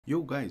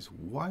Yo guys,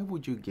 why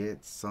would you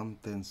get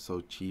something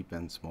so cheap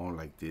and small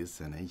like this,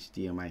 an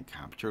HDMI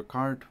capture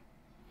card?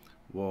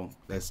 Well,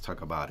 let's talk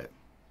about it.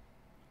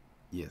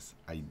 Yes,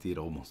 I did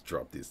almost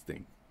drop this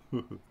thing.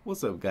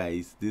 What's up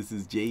guys, this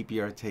is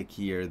JPR Tech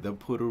here, the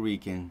Puerto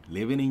Rican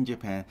living in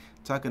Japan,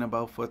 talking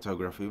about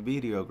photography,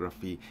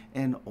 videography,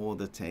 and all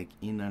the tech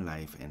in our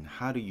life and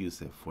how to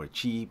use it for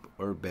cheap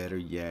or better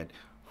yet,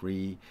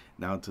 free.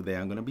 Now today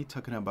I'm going to be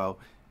talking about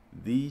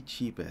the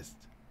cheapest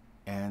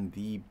and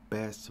the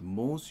best,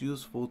 most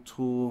useful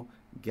tool,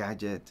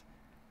 gadget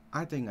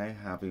I think I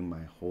have in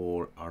my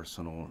whole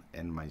arsenal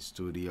in my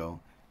studio.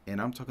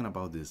 And I'm talking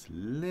about this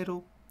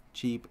little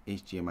cheap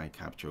HDMI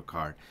capture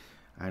card.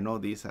 I know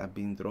these have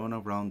been thrown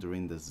around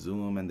during the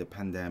Zoom and the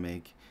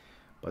pandemic,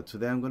 but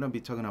today I'm going to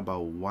be talking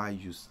about why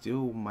you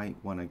still might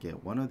want to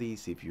get one of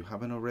these if you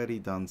haven't already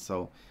done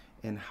so,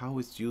 and how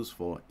it's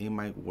useful in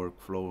my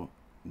workflow,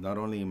 not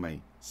only in my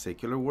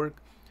secular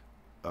work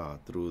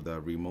through the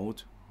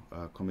remote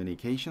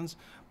communications,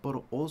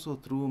 but also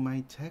through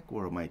my tech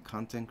work, my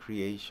content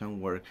creation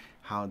work,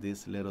 how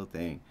this little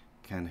thing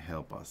can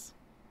help us.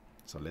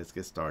 So let's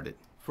get started.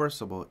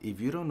 First of all, if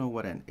you don't know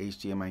what an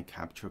HDMI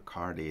capture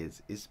card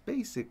is, it's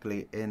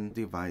basically a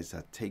device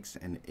that takes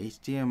an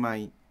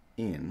HDMI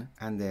in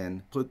and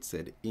then puts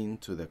it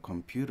into the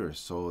computer.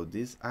 So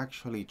this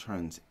actually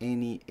turns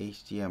any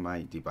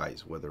HDMI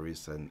device, whether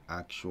it's an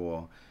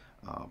actual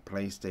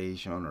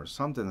PlayStation or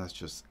something that's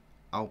just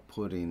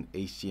outputting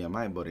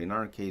HDMI, but in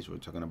our case we're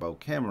talking about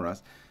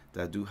cameras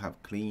that do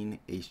have clean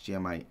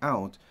HDMI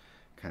out,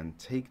 can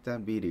take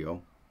that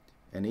video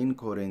and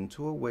encode it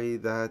into a way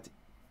that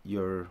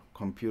your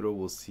computer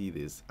will see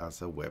this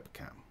as a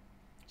webcam.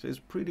 So it's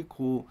pretty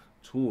cool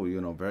tool,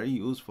 very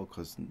useful,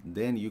 because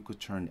then you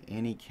could turn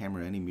any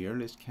camera, any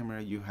mirrorless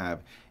camera you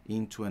have,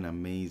 into an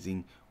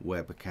amazing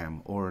webcam.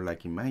 Or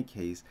like in my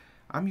case,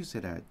 I'm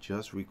using that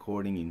just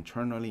recording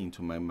internally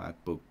into my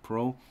MacBook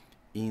Pro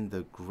in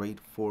the great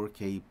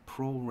 4K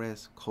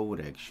ProRes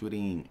codec,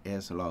 shooting in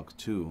S-Log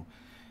 2,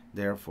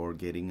 therefore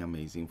getting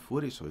amazing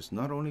footage. So it's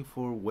not only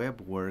for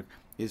web work,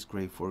 it's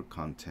great for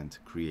content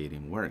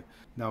creating work.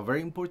 Now,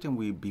 very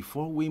important,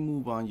 before we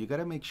move on, you got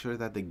to make sure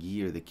that the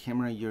gear, the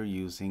camera you're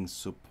using,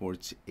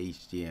 supports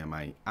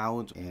HDMI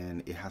out,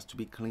 and it has to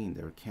be clean.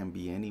 There can't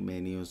be any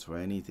menus or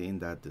anything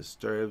that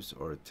disturbs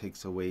or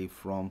takes away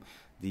from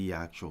the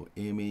actual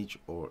image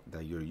or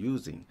that you're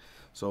using.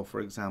 So for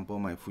example,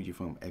 my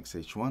Fujifilm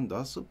X-H1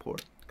 does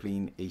support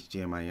clean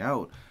HDMI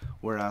out,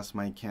 whereas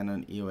my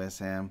Canon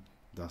EOS M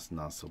does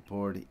not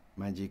support it.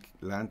 Magic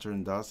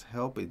Lantern does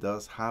help. It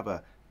does have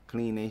a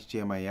clean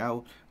HDMI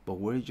out, but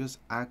we're just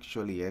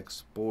actually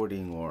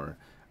exporting or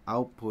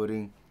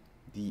outputting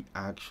the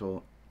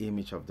actual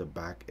image of the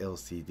back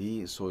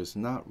LCD, so it's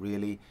not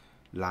really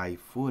live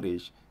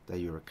footage that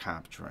you're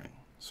capturing.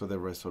 So the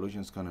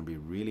resolution is going to be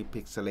really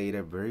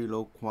pixelated, very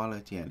low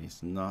quality, and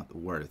it's not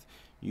worth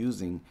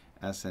using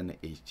as an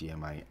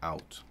HDMI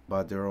out.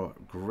 But there are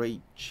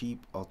great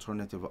cheap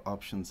alternative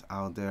options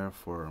out there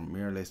for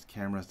mirrorless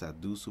cameras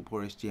that do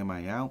support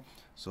HDMI out.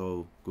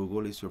 So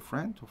Google is your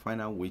friend to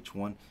find out which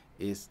one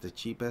is the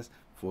cheapest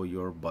for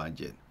your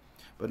budget.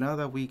 But now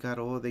that we got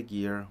all the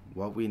gear,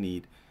 what we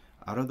need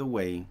out of the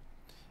way,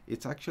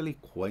 it's actually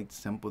quite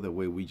simple the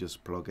way we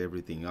just plug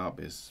everything up.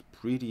 It's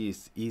pretty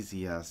as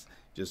easy as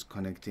just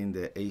connecting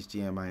the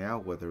HDMI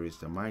out, whether it's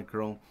the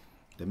micro,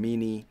 the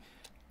mini,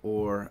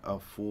 or a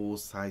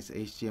full-size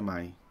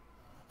HDMI,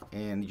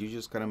 and you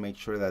just gotta make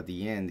sure that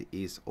the end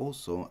is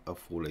also a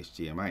full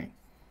HDMI,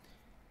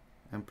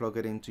 and plug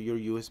it into your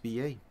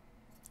USB-A,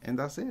 and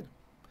that's it.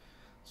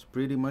 It's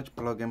pretty much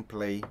plug and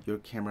play. Your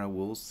camera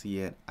will see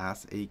it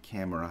as a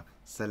camera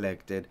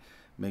selected.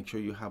 Make sure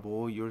you have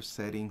all your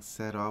settings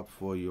set up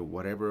for your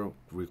whatever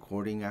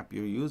recording app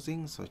you're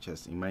using, such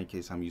as in my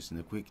case I'm using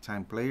a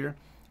QuickTime player,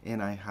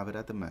 and I have it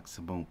at the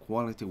maximum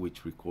quality,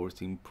 which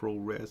records in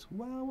ProRes.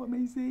 Wow,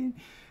 amazing.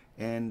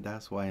 And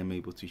that's why I'm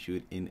able to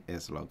shoot in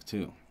S-Log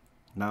 2.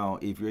 Now,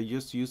 if you're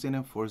just using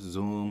it for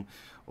Zoom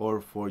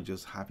or for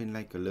just having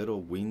like a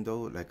little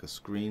window, like a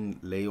screen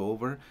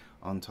layover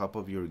on top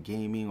of your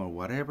gaming or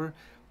whatever,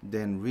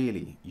 then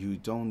really you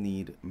don't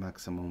need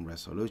maximum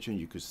resolution.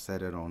 You could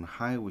set it on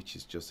high, which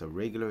is just a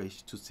regular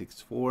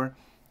H.264.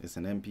 It's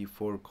an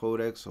MP4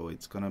 codec, so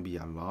it's gonna be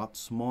a lot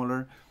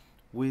smaller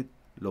with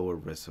lower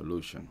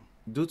resolution.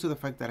 Due to the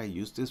fact that I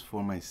use this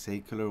for my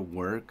secular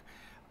work,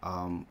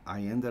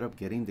 I ended up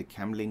getting the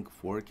Camlink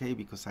 4K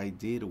because I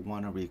did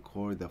want to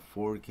record the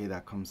 4K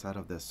that comes out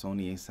of the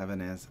Sony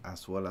A7S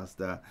as well as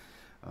the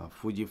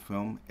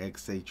Fujifilm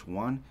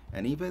X-H1,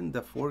 and even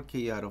the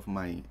 4K out of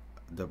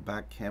the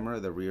back camera,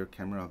 the rear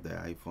camera of the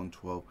iPhone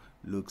 12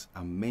 looks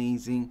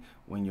amazing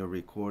when you're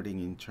recording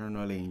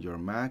internally in your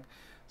Mac.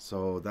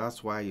 So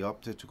that's why I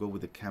opted to go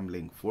with the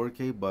Camlink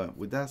 4K. But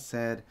with that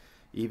said,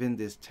 even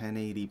this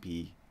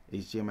 1080p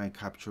HDMI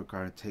capture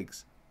card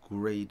takes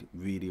great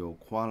video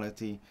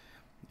quality,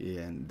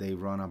 and they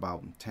run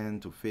about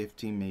 10 to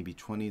 15, maybe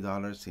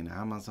 $20 in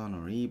Amazon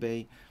or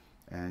eBay.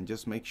 and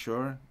just make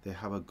sure they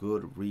have a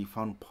good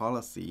refund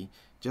policy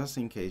just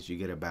in case you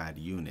get a bad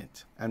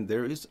unit. And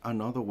there is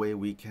another way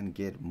we can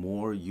get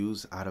more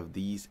use out of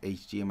these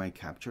HDMI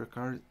capture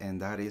cards,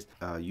 and that is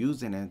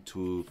using it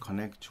to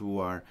connect to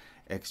our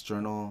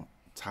external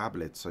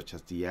tablets such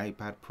as the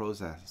iPad Pros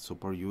that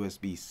support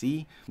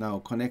USB-C. Now,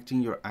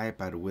 connecting your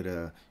iPad with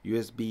a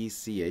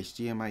USB-C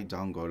HDMI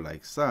dongle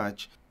like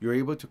such, you're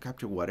able to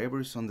capture whatever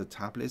is on the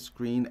tablet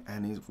screen,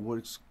 and it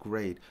works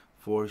great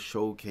for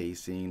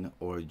showcasing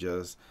or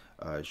just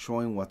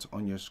showing what's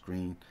on your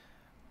screen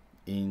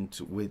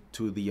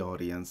to the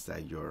audience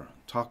that you're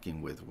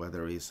talking with.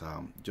 Whether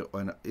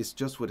it's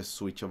just with a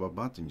switch of a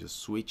button,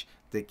 just switch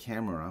the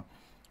camera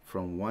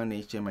from one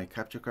HDMI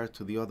capture card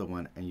to the other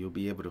one, and you'll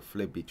be able to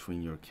flip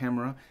between your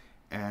camera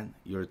and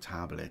your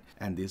tablet.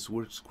 And this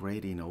works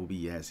great in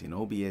OBS. In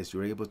OBS,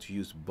 you're able to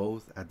use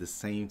both at the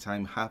same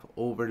time, have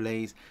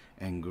overlays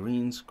and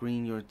green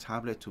screen your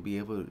tablet to be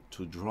able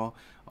to draw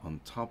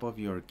on top of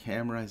your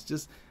camera. It's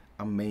just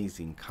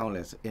amazing,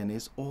 countless, and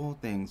it's all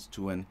thanks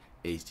to an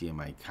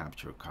HDMI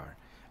capture card.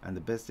 And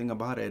the best thing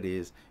about it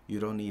is you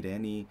don't need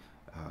any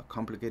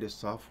complicated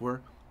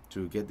software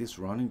to get this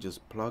running.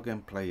 Just plug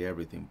and play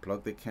everything.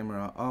 Plug the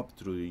camera up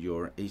through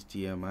your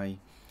HDMI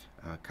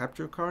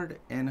capture card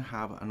and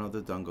have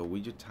another dongle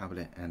with your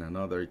tablet and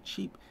another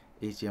cheap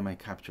HDMI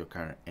capture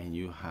card, and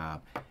you have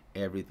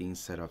everything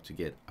set up to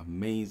get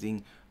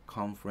amazing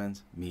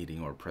conference,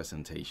 meeting, or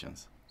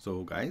presentations.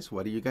 So guys,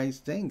 what do you guys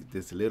think?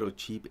 This little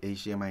cheap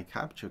HDMI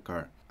capture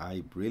card,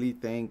 I really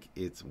think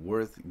it's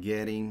worth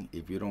getting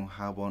if you don't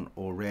have one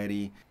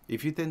already.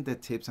 If you think the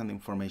tips and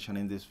information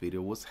in this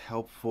video was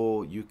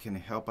helpful, you can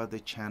help out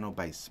the channel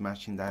by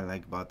smashing that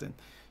like button,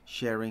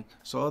 sharing,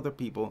 so other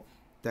people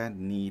that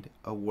need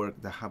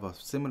that have a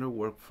similar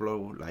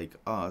workflow like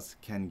us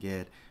can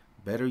get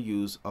better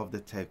use of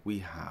the tech we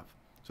have.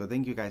 So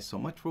thank you guys so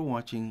much for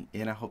watching,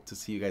 and I hope to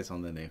see you guys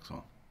on the next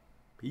one.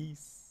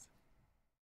 Peace.